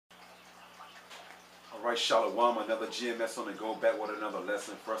All right, Shalom, another GMS on the go, back with another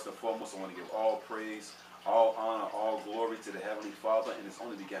lesson. First and foremost, I want to give all praise, all honor, all glory to the Heavenly Father and His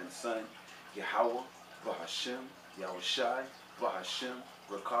only begotten Son, YAHAWAH, V'Hashem, YAHWASHI, V'Hashem,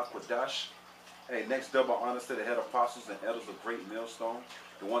 Rakah Kwadash. Hey, next double honors to the head apostles and elders of Great Millstone,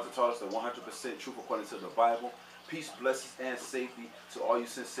 the ones that taught us the 100% truth according to the Bible. Peace, blessings, and safety to all you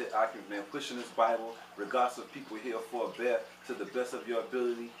sincere occupants, man. Pushing this Bible, regardless of people here for a bear, to the best of your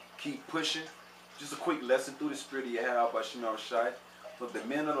ability. Keep pushing. Just a quick lesson through the spirit of YAHAWASHI. Look, the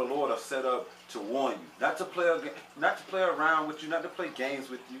men of the Lord are set up to warn you, not to play around with you, not to play games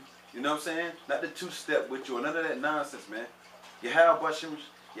with you. You know what I'm saying? Not to two-step with you or none of that nonsense, man. YAHAWAH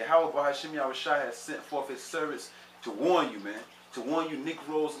has sent forth His servants to warn you, man. To warn you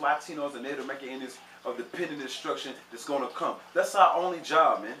Negroes, Latinos, and Native Americans of the pending destruction that's going to come. That's our only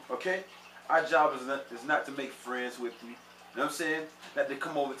job, man. Okay? Our job is not to make friends with you. You know what I'm saying? Not to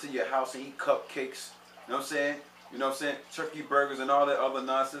come over to your house and eat cupcakes. You know what I'm saying? You know what I'm saying? Turkey burgers and all that other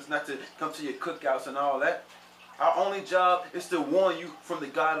nonsense. Not to come to your cookouts and all that. Our only job is to warn you from the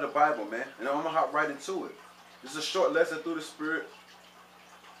God of the Bible, man. And I'm going to hop right into it. This is a short lesson through the Spirit.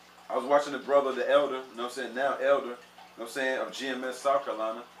 I was watching the brother, the elder, you know what I'm saying? Now elder, you know what I'm saying? Of GMS, South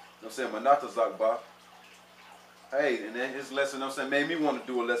Carolina. You know what I'm saying? Manata Zakba. Hey, and then his lesson, you know what I'm saying, made me want to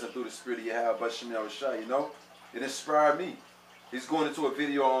do a lesson through the Spirit of YAHAWASHI, you know? It inspired me. He's going into a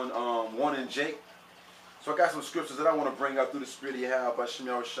video on warning Jake. So I got some scriptures that I want to bring out through the Spirit of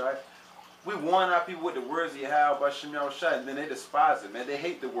YAHAWASHI. We warn our people with the words of YAHAWASHI, and then they despise it, man. They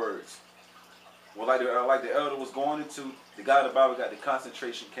hate the words. Well, like the elder was going into, the God of the Bible got the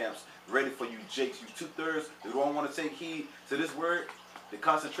concentration camps ready for you Jakes. You two-thirds that don't want to take heed to this word, the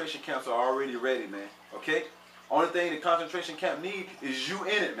concentration camps are already ready, man. Okay? Only thing the concentration camp need is you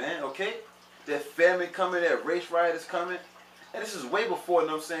in it, man. Okay? That famine coming, that race riot is coming. And this is way before, you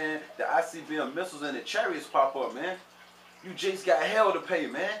know what I'm saying, the ICBM missiles and the chariots pop up, man. You Jakes got hell to pay,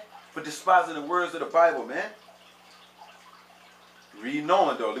 man, for despising the words of the Bible, man. Read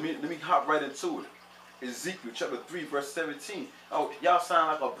on, though. Let me hop right into it. Ezekiel chapter 3, verse 17. Oh, y'all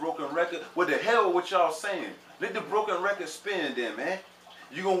sound like a broken record. What the hell what y'all saying? Let the broken record spin then, man.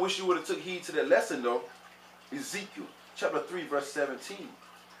 You gonna wish you would have took heed to that lesson, though. Ezekiel chapter 3, verse 17.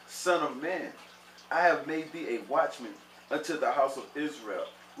 Son of man, I have made thee a watchman unto the house of Israel,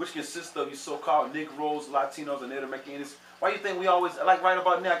 which consists of you so-called Negroes, Latinos, and Native Americans. Why you think we always, like right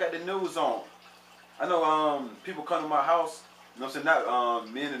about now, I got the news on. I know people come to my house, you know what I'm saying, not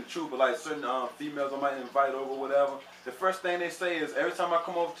men in the truth, but like certain females I might invite over, whatever. The first thing they say is, every time I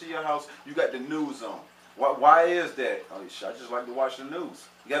come over to your house, you got the news on. Why is that? Oh, I just like to watch the news.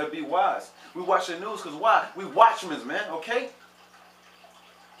 You got to be wise. We watch the news because why? We watchmen, man, okay?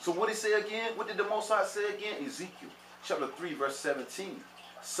 So what did he say again? What did the Most High say again? Ezekiel chapter 3, verse 17.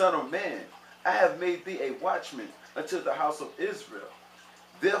 Son of man, I have made thee a watchman unto the house of Israel.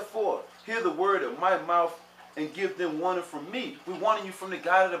 Therefore, hear the word of my mouth and give them warning from me. We're warning you from the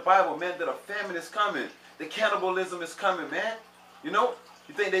God of the Bible, man, that a famine is coming. The cannibalism is coming, man. You know?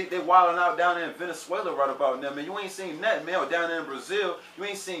 You think they wilding out down there in Venezuela right about now, man. You ain't seen nothing, man. Or down there in Brazil, you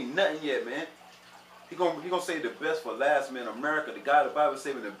ain't seen nothing yet, man. He gonna save the best for last, man. America, the God of the Bible is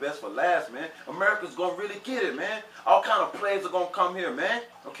saving the best for last, man. America's gonna really get it, man. All kind of plagues are gonna come here, man.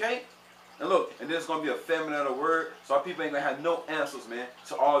 Okay? And look, and there's gonna be a famine of the word, so our people ain't gonna have no answers, man,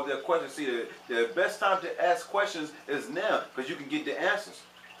 to all of their questions. See, the best time to ask questions is now, because you can get the answers.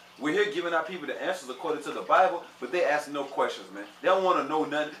 We're here giving our people the answers according to the Bible, but they ask no questions, man. They don't want to know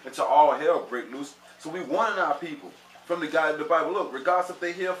nothing until all hell break loose. So we warning our people from the God of the Bible. Look, regardless if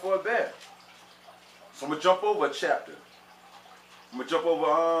they're here for a bear. So I'm gonna jump over a chapter. I'm gonna jump over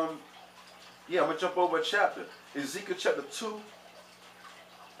a chapter. Ezekiel chapter 2.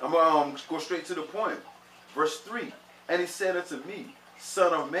 I'm gonna go straight to the point. Verse 3. And he said unto me,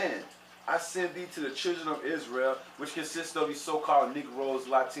 Son of man, I send thee to the children of Israel, which consists of these so-called Negroes,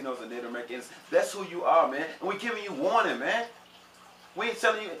 Latinos, and Native Americans. That's who you are, man. And we're giving you warning, man. We ain't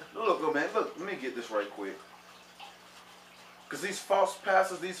telling you, look, man, look, let me get this right quick. Because these false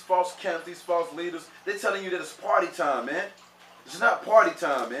pastors, these false camps, these false leaders, they're telling you that it's party time, man. It's not party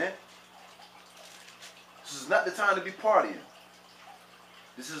time, man. This is not the time to be partying.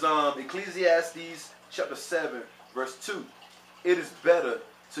 This is Ecclesiastes chapter 7, verse 2. It is better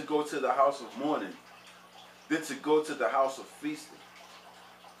to go to the house of mourning than to go to the house of feasting.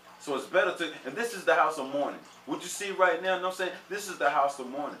 So it's better to, and this is the house of mourning. What you see right now, you know what I'm saying? This is the house of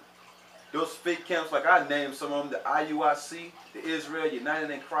mourning. Those fake camps, like I named some of them, the IUIC, the Israel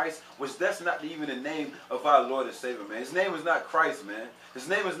United in Christ, which that's not even the name of our Lord and Savior, man. His name is not Christ, man. His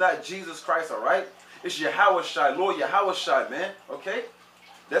name is not Jesus Christ, all right? It's YAHAWASHI, Lord YAHAWASHI, man, okay?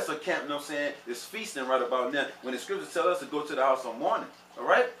 That's a camp, you know what I'm saying, it's feasting right about now. When the scriptures tell us to go to the house of mourning, all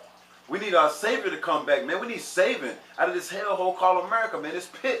right? We need our Savior to come back, man. We need saving out of this hellhole called America, man. This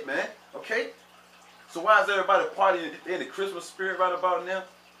pit, man, okay? So why is everybody partying? They're in the Christmas spirit right about now.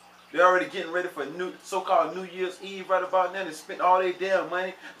 They're already getting ready for so-called New Year's Eve right about now. They spent all their damn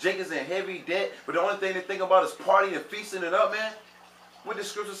money. Jake is in heavy debt. But the only thing they think about is partying and feasting it up, man. What did the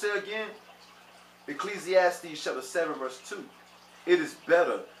scripture say again? Ecclesiastes chapter 7 verse 2. It is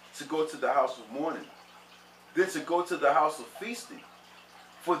better to go to the house of mourning than to go to the house of feasting.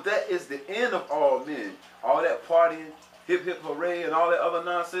 For that is the end of all men. All that partying, hip hip hooray, and all that other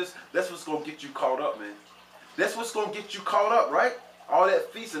nonsense, that's what's going to get you caught up, man. That's what's going to get you caught up, right? All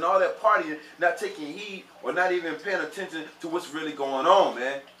that feasting, all that partying, not taking heed or not even paying attention to what's really going on,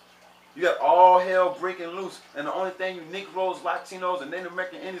 man. You got all hell breaking loose, and the only thing you Negroes, Latinos, and Native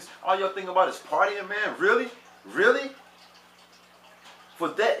American Indians, all y'all think about is partying, man. Really? Really? For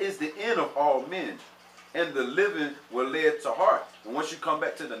that is the end of all men, and the living will lay it to heart. And once you come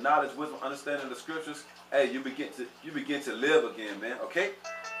back to the knowledge, wisdom, understanding of the scriptures, hey, you begin to live again, man. Okay?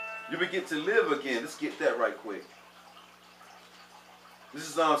 You begin to live again. Let's get that right quick. This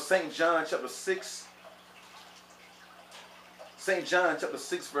is St. John chapter 6. St. John chapter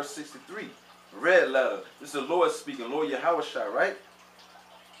 6 verse 63. Red letter. This is the Lord speaking. Lord YAHAWASHI, right?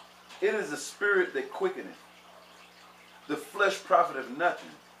 It is the spirit that quickeneth. The flesh profiteth nothing.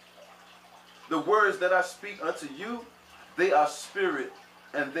 The words that I speak unto you, they are spirit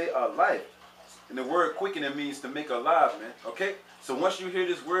and they are life. And the word quickening means to make alive, man. Okay? So once you hear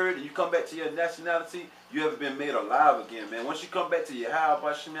this word and you come back to your nationality, you have been made alive again, man. Once you come back to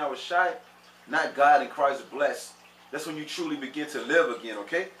YAHAWASHI, not God and Christ blessed, that's when you truly begin to live again,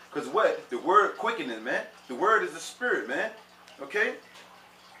 okay? Because what? The word quickening, man. The word is the spirit, man. Okay?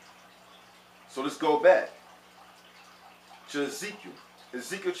 So let's go back to Ezekiel.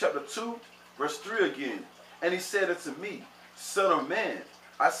 Ezekiel chapter 2, verse 3 again. And he said unto me, Son of man,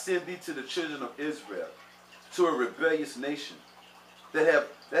 I send thee to the children of Israel, to a rebellious nation that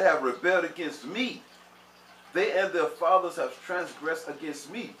have rebelled against me. They and their fathers have transgressed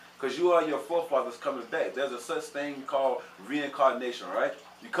against me. Because you are your forefathers coming back. There's a such thing called reincarnation, right?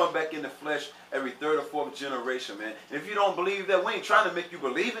 You come back in the flesh every third or fourth generation, man. And if you don't believe that, we ain't trying to make you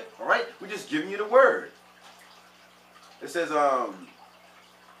believe it, all right? We're just giving you the word. It says,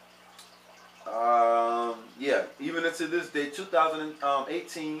 yeah, even unto this day,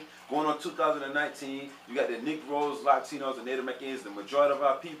 2018, going on 2019, you got the Negroes, Latinos, and Native Americans, the majority of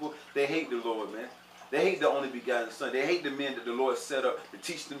our people, they hate the Lord, man. They hate the only begotten Son. They hate the men that the Lord set up to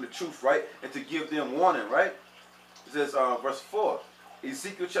teach them the truth, right? And to give them warning, right? It says, verse 4.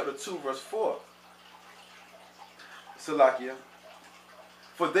 Ezekiel chapter 2, verse 4. Salakia.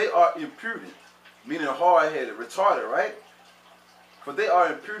 For they are impudent, meaning hard-headed, retarded, right? For they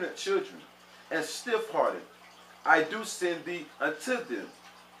are impudent children, and stiff-hearted. I do send thee unto them,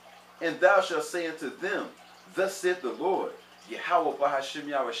 and thou shalt say unto them, Thus saith the Lord,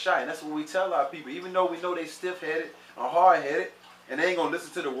 YAHAWAH, and that's what we tell our people. Even though we know they stiff-headed and hard-headed, and they ain't going to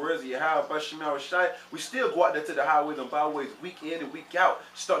listen to the words of YAHAWAH, we still go out there to the highways and byways week in and week out,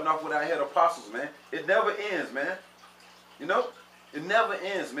 starting off with our head apostles, man. It never ends, man. You know? It never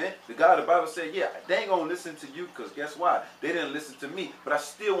ends, man. The God of the Bible said, yeah, they ain't going to listen to you because guess why? They didn't listen to me. But I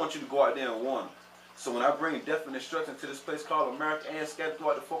still want you to go out there and warn them. So when I bring death and destruction to this place called America and scatter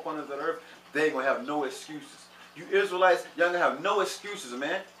throughout the four corners of the earth, they ain't going to have no excuses. You Israelites, y'all going to have no excuses,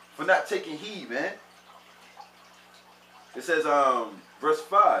 man, for not taking heed, man. It says, verse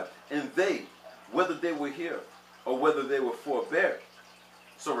 5, and they, whether they will hear or whether they will forbear.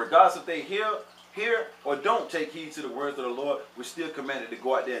 So regardless if they hear or don't take heed to the words of the Lord, we're still commanded to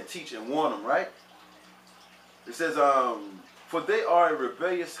go out there and teach and warn them, right? It says, for they are a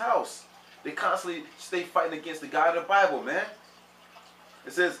rebellious house. They constantly stay fighting against the God of the Bible, man.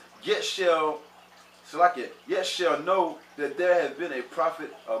 It says, yet shall know that there has been a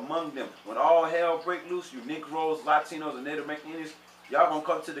prophet among them. When all hell break loose, you Negroes, Latinos, and Native American Indians, y'all gonna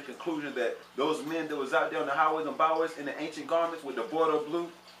come to the conclusion that those men that was out there on the highways and byways in the ancient garments with the border blue,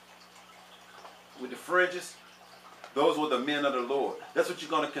 with the fringes, those were the men of the Lord. That's what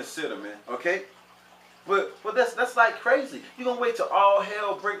you're gonna consider, man. Okay? But that's like crazy. You're gonna wait till all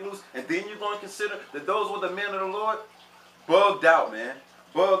hell break loose, and then you're gonna consider that those were the men of the Lord? Bugged out, man.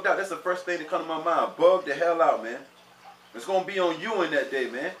 Bugged out. That's the first thing that comes to my mind. Bugged the hell out, man. It's going to be on you in that day,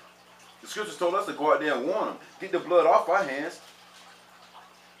 man. The scriptures told us to go out there and warn them. Get the blood off our hands.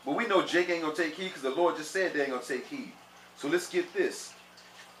 But we know Jake ain't going to take heed because the Lord just said they ain't going to take heed. So let's get this.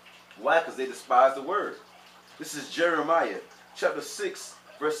 Why? Because they despise the word. This is Jeremiah chapter 6,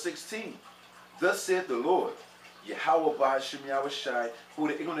 verse 16. Thus saith the Lord, YAHAWASHI, who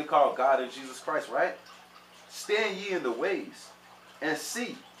they're going to call God and Jesus Christ, right? Stand ye in the ways, and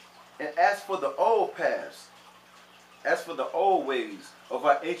see, and ask for the old paths, as for the old ways of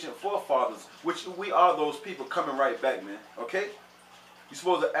our ancient forefathers, which we are those people coming right back, man. Okay? You're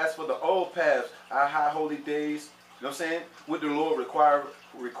supposed to ask for the old paths, our high holy days, you know what I'm saying? What the Lord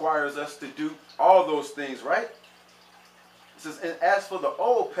requires us to do, all those things, right? It says, and ask for the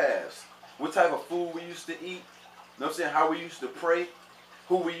old paths, what type of food we used to eat, you know what I'm saying? How we used to pray,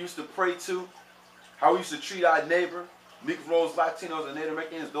 who we used to pray to, how we used to treat our neighbor, Negroes, Latinos, and Native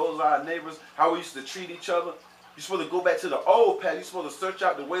Americans, those are our neighbors, how we used to treat each other. You're supposed to go back to the old path. You're supposed to search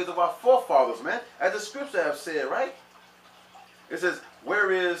out the ways of our forefathers, man. As the scripture have said, right? It says,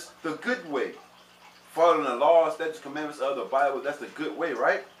 where is the good way? Following the laws, statutes, commandments of the Bible, that's the good way,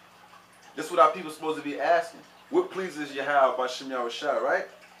 right? That's what our people are supposed to be asking. What pleases Yahawah by Shem Yahushua, right?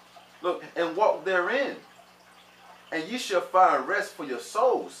 Look, and walk therein, and ye shall find rest for your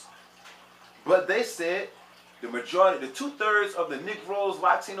souls. But they said, the majority, the 2/3 of the Negroes,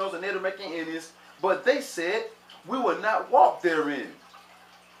 Latinos, and Native American Indians, but they said, we will not walk therein.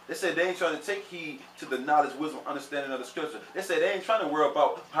 They said they ain't trying to take heed to the knowledge, wisdom, understanding of the scripture. They said they ain't trying to worry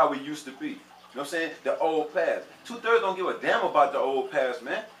about how we used to be. You know what I'm saying? The old past. 2/3 don't give a damn about the old past,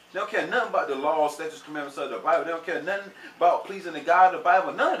 man. They don't care nothing about the laws, statutes, commandments of the Bible. They don't care nothing about pleasing the God of the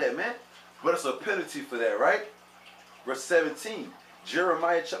Bible. None of that, man. But it's a penalty for that, right? Verse 17.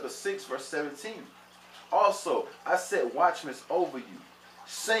 Jeremiah chapter 6, verse 17. Also, I set watchmen over you,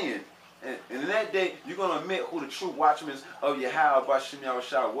 saying, and in that day, you're going to admit who the true watchmen of Yahawah by Shem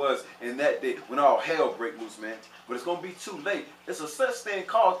Yahushua was in that day when all hell break loose, man. But it's going to be too late. It's a such thing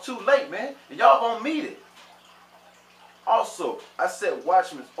called too late, man. And y'all going to meet it. Also, I set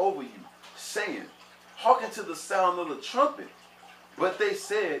watchmen over you, saying, hearken to the sound of the trumpet. But they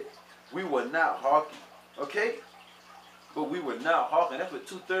said, we were not hearken. Okay? But we were not hearken. That's what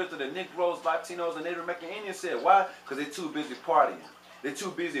 2/3 of the Negroes, Latinos, and Native American Indians said. Why? Because they're too busy partying. They're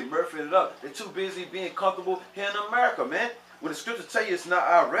too busy murphing it up. They're too busy being comfortable here in America, man. When the scriptures tell you it's not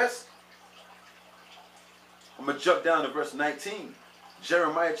our rest, I'm going to jump down to verse 19.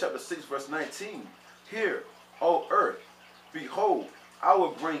 Jeremiah chapter 6, verse 19. Hear, O earth, behold, I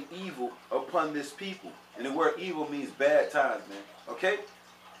will bring evil upon this people. And the word evil means bad times, man. Okay?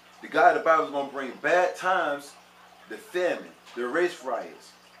 The God of the Bible is going to bring bad times, the famine, the race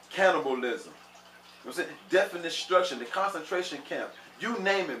riots, cannibalism, you know what I'm saying? Death and destruction, the concentration camp. You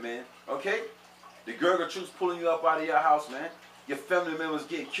name it, man. Okay? The Gurga troops pulling you up out of your house, man. Your family members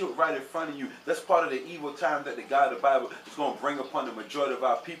getting killed right in front of you. That's part of the evil time that the God of the Bible is going to bring upon the majority of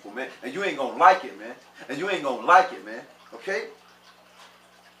our people, man. And you ain't going to like it, man. And you ain't going to like it, man. Okay?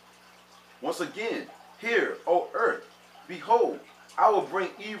 Once again, hear, O earth, behold, I will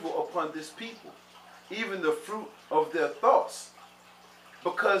bring evil upon this people, even the fruit of their thoughts,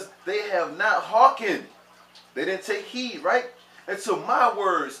 because they have not hearkened. They didn't take heed, right? And to my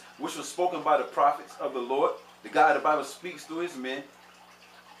words, which was spoken by the prophets of the Lord. The God of the Bible speaks through his men.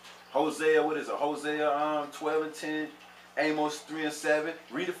 Hosea, what is it? Hosea 12 and 10. Amos 3 and 7.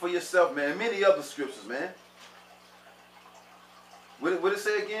 Read it for yourself, man. Many other scriptures, man. What did it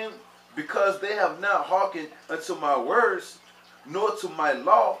say again? Because they have not hearkened unto my words, nor to my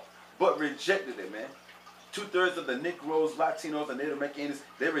law, but rejected it, man. 2/3 of the Negroes, Latinos, and Native Americans,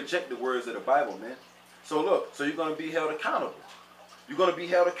 they reject the words of the Bible, man. So look, so you're going to be held accountable. You're going to be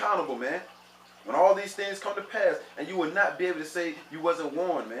held accountable, man. When all these things come to pass, and you will not be able to say you wasn't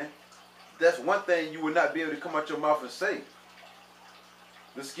warned, man. That's one thing you will not be able to come out your mouth and say.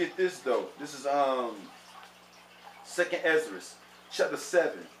 Let's get this, though. This is 2nd Ezra, chapter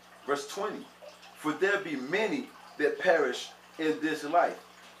 7, verse 20. For there be many that perish in this life.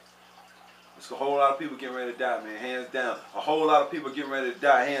 There's a whole lot of people getting ready to die, man. Hands down. A whole lot of people getting ready to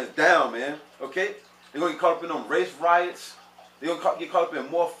die. Hands down, man. Okay? They're going to get caught up in them race riots. They're going to get caught up in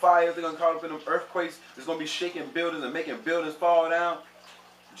more fires. They're going to get caught up in them earthquakes. There's going to be shaking buildings and making buildings fall down.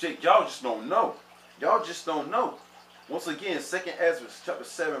 Y'all just don't know. Y'all just don't know. Once again, 2nd Ezra, chapter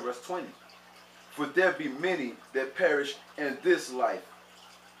 7, verse 20. For there be many that perish in this life,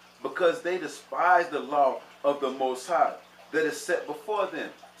 because they despise the law of the Most High that is set before them.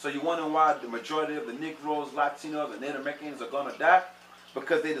 So you wondering why the majority of the Negroes, Latinos, and Native Americans are going to die?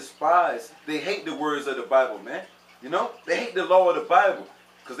 Because they despise, they hate the words of the Bible, man. You know, they hate the law of the Bible.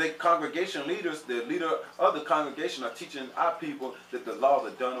 Because they congregation leaders, the leader of the congregation are teaching our people that the laws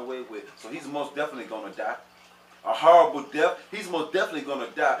are done away with. So he's most definitely going to die. A horrible death. He's most definitely going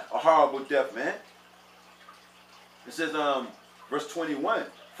to die a horrible death, man. It says, verse 21,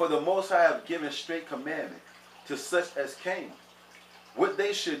 for the Most High have given straight commandment to such as came, what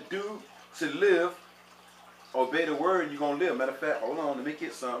they should do to live Obey the word and you're going to live. Matter of fact, hold on, let me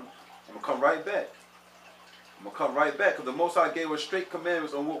get something. I'm going to come right back. I'm going to come right back because the Most High gave us straight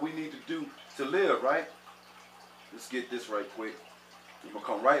commandments on what we need to do to live, right? Let's get this right quick. I'm going to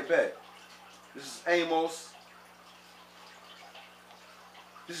come right back. This is Amos.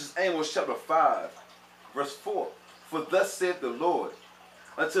 This is Amos chapter 5, verse 4. For thus saith the Lord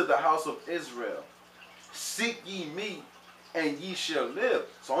unto the house of Israel, seek ye me, and ye shall live.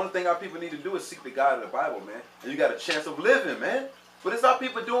 So the only thing our people need to do is seek the God of the Bible, man. And you got a chance of living, man. But is our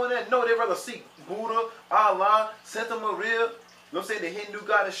people doing that? No, they'd rather seek Buddha, Allah, Santa Maria, you know what I'm saying, the Hindu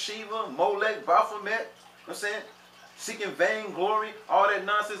goddess Shiva, Molech, Baphomet, you know what I'm saying? Seeking vainglory, all that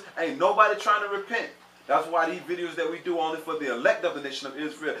nonsense. Ain't nobody trying to repent. That's why these videos that we do only for the elect of the nation of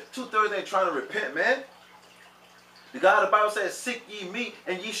Israel. 2/3 ain't trying to repent, man. The God of the Bible says, seek ye me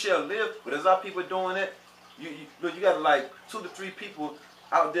and ye shall live. But as our people doing it, you got like 2 to 3 people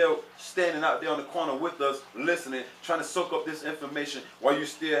out there standing out there on the corner with us, listening, trying to soak up this information while you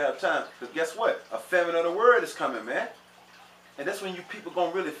still have time. Because guess what? A famine of the word is coming, man. And that's when you people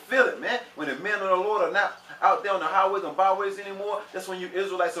going to really feel it, man. When the men of the Lord are not out there on the highways and byways anymore, that's when you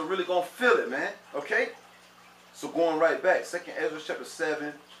Israelites are really going to feel it, man. Okay? So going right back, 2 Ezra chapter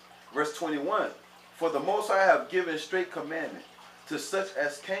 7, verse 21. For the Most High have given straight commandment to such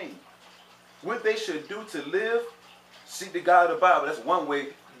as came. What they should do to live, seek the God of the Bible. That's one way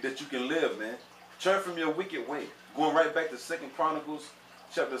that you can live, man. Turn from your wicked way. Going right back to 2 Chronicles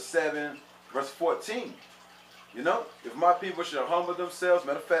chapter 7, verse 14. You know, if my people shall humble themselves,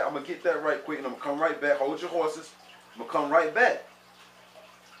 matter of fact, I'm going to get that right quick and I'm going to come right back. Hold your horses. I'm going to come right back.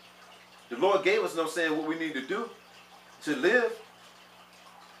 The Lord gave us, you know what I'm saying, what we need to do to live.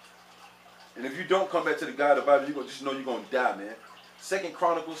 And if you don't come back to the God of the Bible, you're going to just know you're going to die, man. 2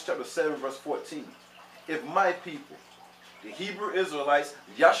 Chronicles chapter 7, verse 14. If my people, the Hebrew Israelites,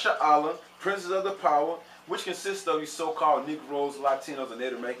 Yasha'Allah, princes of the power, which consists of these so-called Negroes, Latinos, and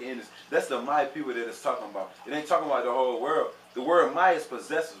Native American Indians, that's the my people that it's talking about. It ain't talking about the whole world. The word my is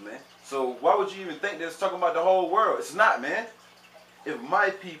possessive, man. So why would you even think that it's talking about the whole world? It's not, man. If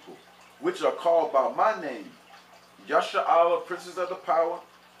my people, which are called by my name, Yasha'Allah, princes of the power,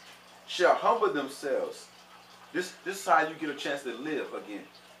 shall humble themselves. This is how you get a chance to live again.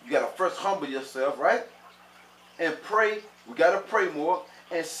 You got to first humble yourself, right? And pray. We got to pray more.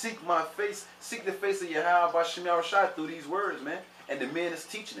 And seek my face. Seek the face of YAHAWASHI through these words, man. And the man is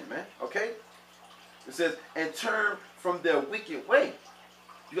teaching it, man. Okay? It says, and turn from their wicked way.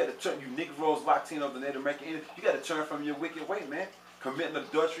 You got to turn, you Negroes, Latinos, the Native American Indians, you got to turn from your wicked way, man. Committing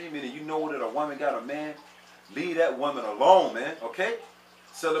adultery, meaning you know that a woman got a man. Leave that woman alone, man. Okay?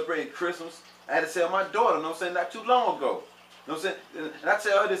 Celebrating Christmas. I had to tell my daughter, you know what I'm saying, not too long ago. You know what I'm saying? And I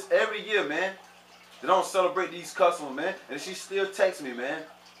tell her this every year, man. They don't celebrate these customs, man. And she still texts me, man.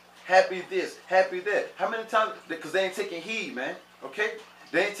 Happy this, happy that. How many times? Because they ain't taking heed, man. Okay?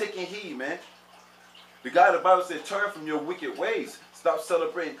 They ain't taking heed, man. The God of the Bible said, turn from your wicked ways. Stop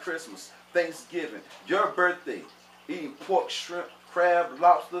celebrating Christmas, Thanksgiving, your birthday, eating pork, shrimp, crab,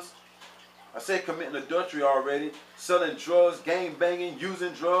 lobsters. I said committing adultery already. Selling drugs, gang banging,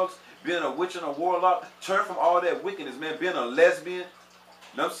 using drugs, being a witch and a warlock. Turn from all that wickedness, man. Being a lesbian. You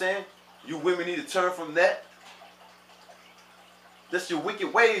know what I'm saying? You women need to turn from that. That's your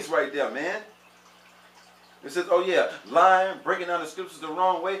wicked ways right there, man. It says, oh yeah, lying, breaking down the scriptures the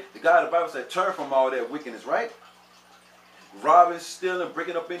wrong way. The God of the Bible said, turn from all that wickedness, right? Robbing, stealing,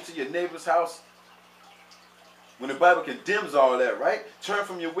 breaking up into your neighbor's house. When the Bible condemns all that, right? Turn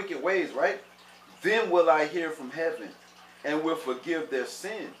from your wicked ways, right? Then will I hear from heaven and will forgive their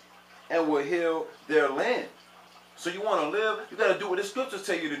sin and will heal their land. So you want to live, you got to do what the scriptures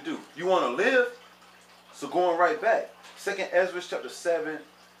tell you to do. You want to live? So going right back. 2 Ezra chapter 7,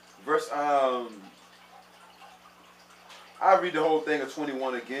 verse, I read the whole thing of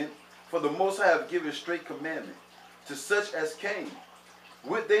 21 again. For the Most High have given straight commandment to such as came,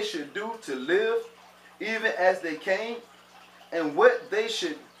 what they should do to live, even as they came, and what they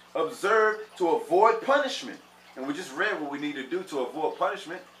should observe to avoid punishment. And we just read what we need to do to avoid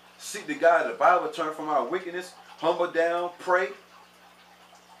punishment. Seek the God of the Bible, turn from our wickedness, humble down, pray.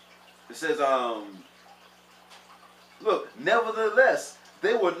 It says, look, nevertheless,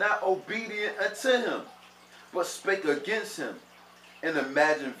 they were not obedient unto him, but spake against him, and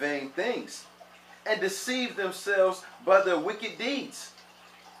imagined vain things, and deceived themselves by their wicked deeds,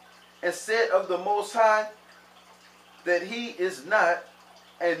 and said of the Most High that he is not,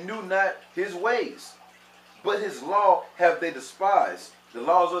 and knew not his ways, but his law have they despised. The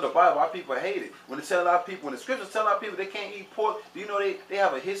laws of the Bible, our people hate it. When they tell our people, when the scriptures tell our people they can't eat pork, do you know they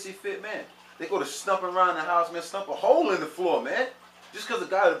have a hissy fit, man? They go to stump around the house, man, stump a hole in the floor, man. Just because the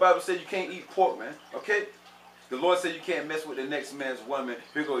God of the Bible said you can't eat pork, man. Okay? The Lord said you can't mess with the next man's woman.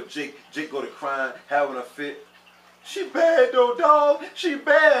 Here go Jake. Jake go to crying, having a fit. She bad though, dog. She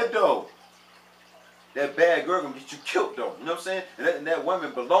bad though. That bad girl gonna get you killed though. You know what I'm saying? And that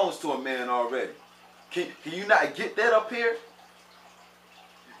woman belongs to a man already. Can you not get that up here?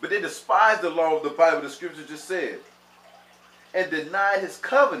 But they despise the law of the Bible, the scripture just said, and deny his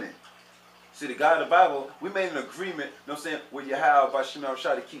covenant. See, the God of the Bible, we made an agreement, you know what I'm saying, with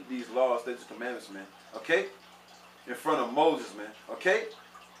YAHAWASHI to keep these laws, statutes, commandments, man. Okay? In front of Moses, man. Okay?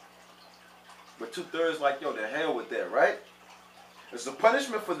 But 2/3 like, yo, the hell with that, right? There's a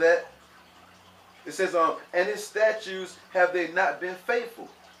punishment for that. It says, and his statutes have they not been faithful,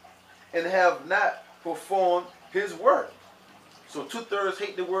 and have not performed his work. So 2/3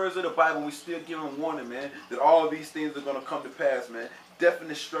 hate the words of the Bible. We still giving warning, man, that all of these things are going to come to pass, man. Death and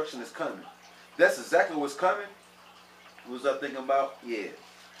destruction is coming. That's exactly what's coming. What was I thinking about? Yeah.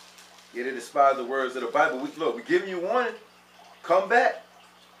 Yeah, they despise the words of the Bible. Look, we're giving you warning. Come back.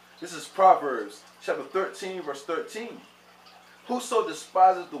 This is Proverbs chapter 13, verse 13. Whoso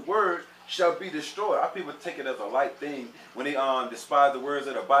despises the word shall be destroyed. Our people take it as a light thing when they despise the words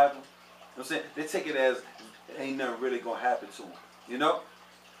of the Bible. You know what I'm saying? They take it as ain't nothing really going to happen to them. You know?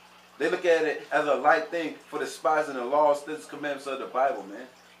 They look at it as a light thing for despising the laws, statutes, commandments of the Bible, man.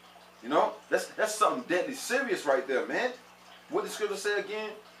 You know? That's something deadly serious right there, man. What did the scripture say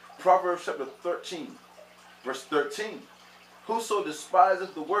again? Proverbs chapter 13, verse 13. Whoso despises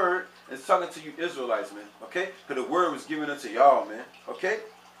the word is talking to you Israelites, man. Okay? Because the word was given unto y'all, man. Okay?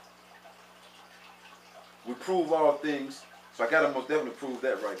 We prove all things. So I got to most definitely prove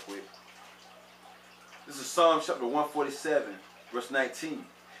that right quick. This is Psalm chapter 147, verse 19.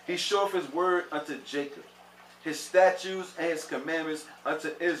 He showeth his word unto Jacob, his statutes and his commandments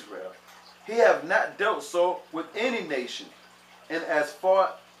unto Israel. He have not dealt so with any nation, and as for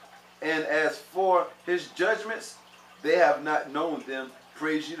his judgments, they have not known them.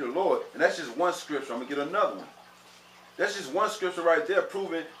 Praise ye the Lord. And that's just one scripture. I'm going to get another one. That's just one scripture right there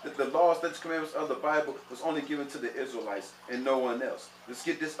proving that the laws, statutes, commandments of the Bible was only given to the Israelites and no one else. Let's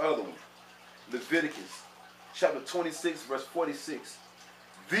get this other one. Leviticus chapter 26, verse 46.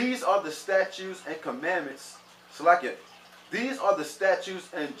 These are the statutes and commandments. These are the statutes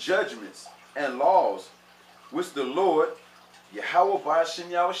and judgments and laws which the Lord,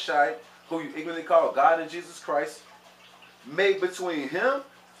 YAHAWASHI, who you ignorantly call God and Jesus Christ, made between him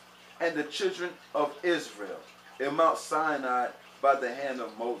and the children of Israel in Mount Sinai by the hand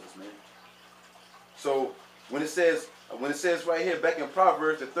of Moses, man. So when it says right here back in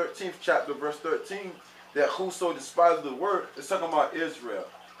Proverbs, the 13th chapter, verse 13, that whoso despises the word, it's talking about Israel.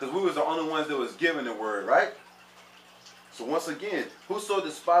 Because we was the only ones that was given the word, right? So once again, whoso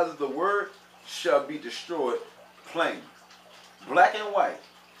despises the word shall be destroyed. Plain. Black and white.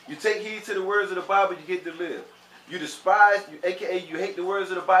 You take heed to the words of the Bible, you get to live. You despise, aka you hate the words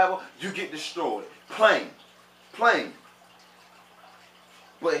of the Bible, you get destroyed. Plain. Plain.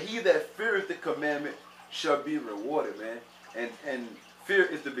 But he that feareth the commandment shall be rewarded, man. And fear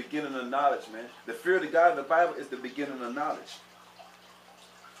is the beginning of knowledge, man. The fear of the God of the Bible is the beginning of knowledge.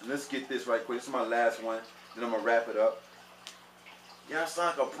 And let's get this right quick. This is my last one. Then I'm going to wrap it up. Yeah, I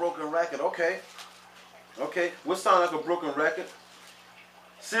sound like a broken record. Okay. Okay. What sound like a broken record?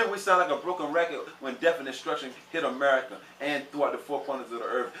 See if we sound like a broken record when death and destruction hit America and throughout the four corners of the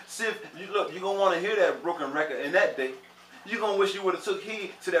earth. See if, you're going to want to hear that broken record in that day. You're going to wish you would have took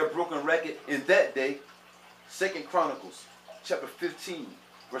heed to that broken record in that day. 2 Chronicles chapter 15,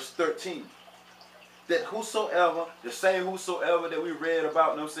 verse 13. That whosoever, the same whosoever that we read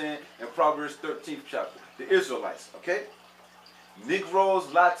about, you know what I'm saying, in Proverbs 13th chapter, the Israelites, okay? Negroes,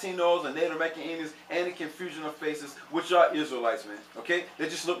 Latinos, and Native American Indians, and the confusion of faces, which are Israelites, man, okay? They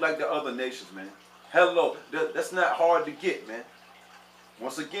just look like the other nations, man. Hello, that's not hard to get, man.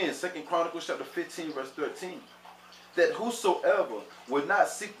 Once again, 2 Chronicles chapter 15, verse 13. That whosoever would not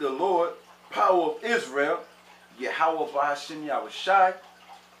seek the Lord, power of Israel, YAHAWASHI,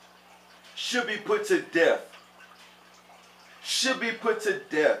 should be put to death. Should be put to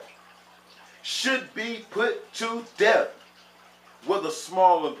death. Should be put to death. Whether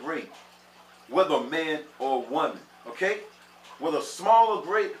small or great. Whether man or woman. Okay? Whether small or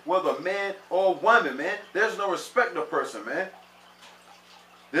great. Whether man or woman, man. There's no respect of person, man.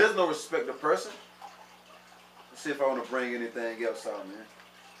 There's no respect of person. Let's see if I want to bring anything else out, man.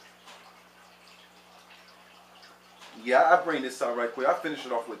 Yeah, I bring this out right quick. I'll finish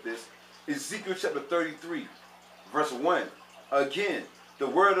it off with this. Ezekiel chapter 33, verse 1. Again, the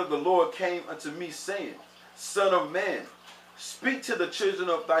word of the Lord came unto me, saying, Son of man, speak to the children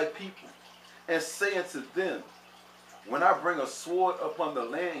of thy people, and say unto them, when I bring a sword upon the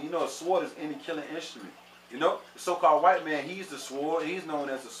land, you know a sword is any killing instrument. You know, the so-called white man, he's the sword. He's known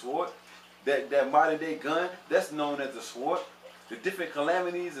as the sword. That modern day gun, that's known as the sword. The different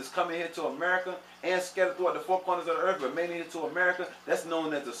calamities that's coming here to America and scattered throughout the four corners of the earth, but mainly here to America, that's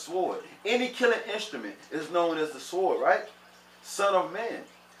known as the sword. Any killing instrument is known as the sword, right? Son of man,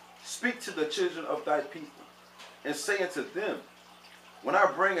 speak to the children of thy people, and say unto them, when I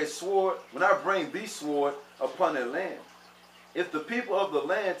bring a sword, when I bring the sword upon a land, if the people of the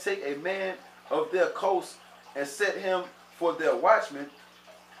land take a man of their coast and set him for their watchman,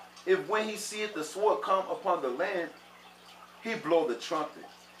 if when he seeth the sword come upon the land, he blow the trumpet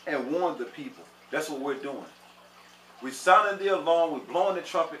and warn the people. That's what we're doing. We're sounding the alarm, we're blowing the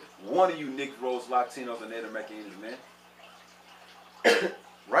trumpet, warning you Negroes, Latinos, and Native Americans, man.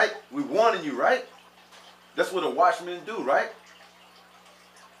 Right? We're warning you, right? That's what a watchman do, right?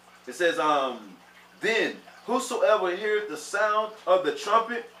 It says, then whosoever heareth the sound of the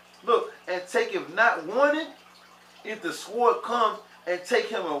trumpet, look, and taketh not warning, if the sword comes and take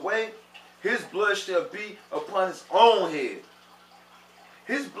him away, his blood shall be upon his own head.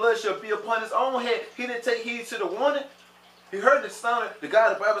 His blood shall be upon his own head. He didn't take heed to the warning. He heard the sound of, the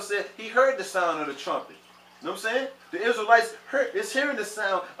God, the Bible said, he heard the sound of the trumpet. You know what I'm saying? The Israelites is hearing the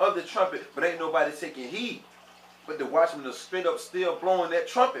sound of the trumpet, but ain't nobody taking heed. But the watchmen are straight up still blowing that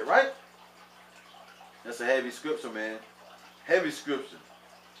trumpet, right? That's a heavy scripture, man. Heavy scripture.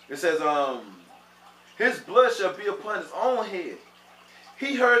 It says, his blood shall be upon his own head.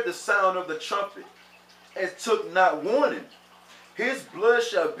 He heard the sound of the trumpet and took not warning. His blood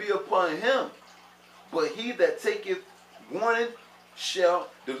shall be upon him. But he that taketh warning shall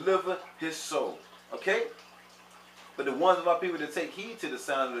deliver his soul. Okay? But the ones of our people that take heed to the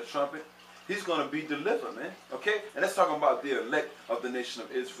sound of the trumpet, he's going to be delivered, man. Okay? And that's talking about the elect of the nation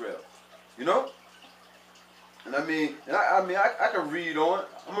of Israel. You know? And I can read on.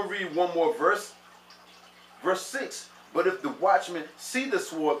 I'm going to read one more verse. Verse 6. But if the watchman see the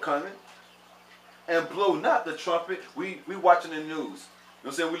sword coming and blow not the trumpet, we watching the news. You know what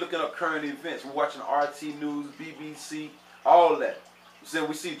I'm saying? We're looking up current events. We're watching RT News, BBC, all that. You know what I'm saying?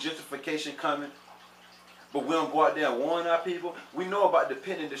 We see gentrification coming. But we don't go out there and warn our people. We know about the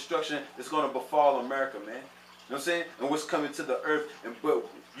pending destruction that's going to befall America, man. You know what I'm saying? And what's coming to the earth. But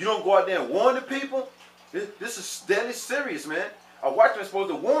you don't go out there and warn the people? This is deadly serious, man. A watchman is supposed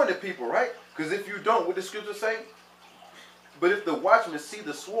to warn the people, right? Because if you don't, what the scripture say? But if the watchman see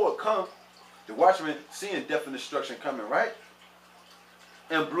the sword come, the watchman seeing death and destruction coming, right?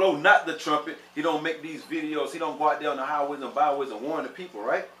 And blow not the trumpet. He don't make these videos. He don't go out there on the highways and byways and warn the people,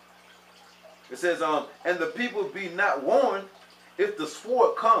 right? It says, and the people be not warned, if the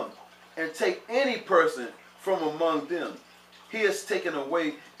sword come and take any person from among them, he is taken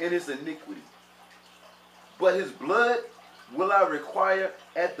away in his iniquity. But his blood will I require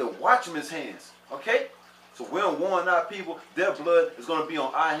at the watchman's hands. Okay? So we don't warn our people, their blood is going to be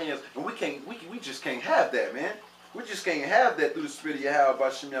on our hands. And we just can't have that, man. We just can't have that through the spirit of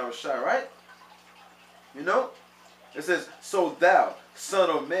YAHAWASHI, right? You know? It says, so thou, son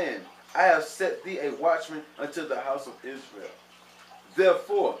of man, I have set thee a watchman unto the house of Israel.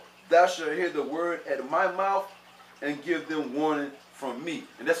 Therefore, thou shalt hear the word at my mouth and give them warning from me.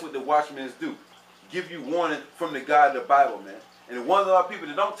 And that's what the watchmen do. Give you warning from the God of the Bible, man. And one of our people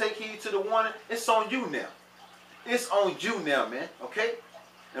that don't take heed to the warning, it's on you now. It's on you now, man. Okay?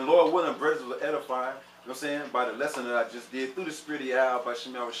 And Lord willing, brothers will edify, you know what I'm saying, by the lesson that I just did through the spirit of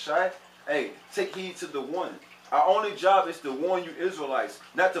YAHAWASHI. Hey, take heed to the warning. Our only job is to warn you Israelites,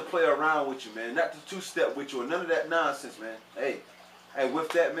 not to play around with you, man, not to two-step with you, or none of that nonsense, man. Hey, with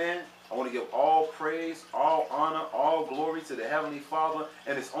that, man, I want to give all praise, all honor, all glory to the Heavenly Father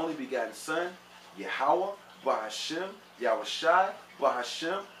and His only begotten Son, Yahawah, Bahashem, Yahawashi,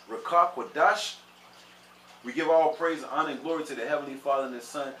 Bahashem, Rakah, Quadash. We give all praise, honor, and glory to the Heavenly Father and His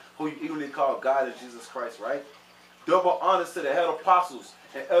Son, who you even call God and Jesus Christ, right? Double honors to the head apostles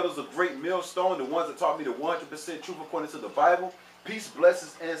and elders of GREATMILLSTONE, the ones that taught me the 100% truth according to the Bible. Peace,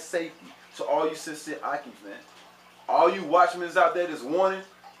 blessings, and safety to all you sincere Icons, man. All you watchmen out there that's warning,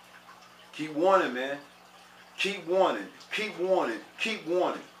 keep warning, man. Keep warning, keep warning, keep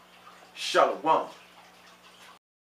warning. Shalom.